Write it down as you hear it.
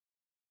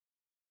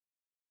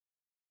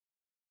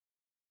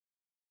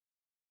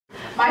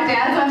My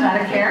dad's on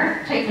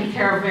Medicare, taken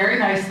care of very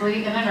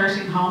nicely in a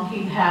nursing home.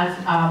 He has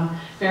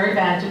very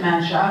bad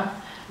dementia.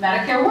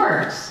 Medicare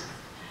works.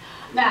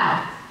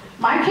 Now,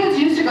 my kids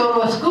used to go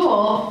to a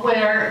school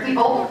where the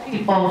older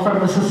people from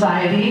the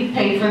society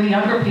paid for the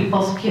younger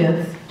people's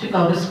kids to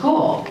go to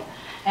school.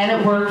 And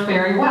it worked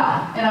very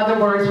well. In other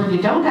words, when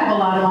you don't have a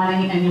lot of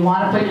money and you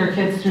want to put your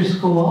kids through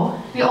school,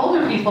 the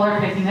older people are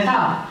picking it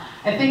up.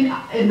 I think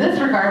in this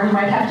regard, we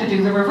might have to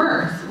do the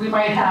reverse. We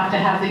might have to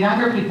have the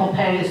younger people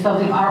pay so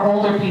that our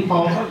older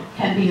people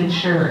can be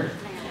insured.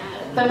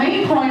 The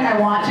main point I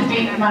want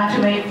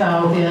to make,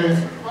 though, is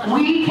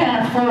we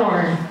can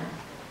afford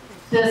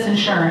this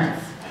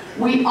insurance.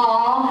 We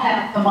all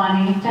have the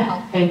money to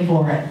help pay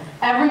for it.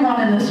 Everyone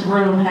in this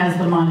room has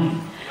the money.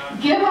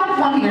 Give up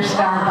one of your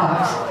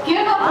Starbucks.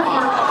 Give up one of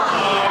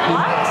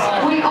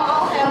your... We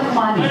all have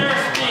money.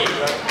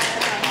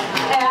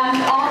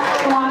 And all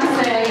I want to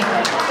say,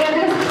 it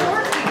is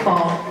poor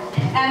people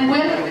and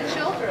women with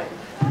children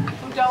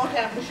who don't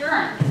have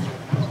insurance.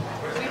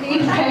 We need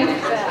to pay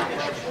for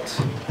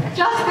that.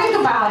 Just think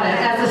about it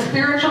as a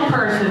spiritual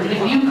person,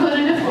 if you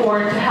couldn't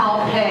afford to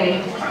help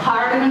pay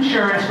part of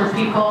insurance for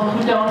people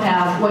who don't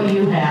have what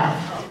you have.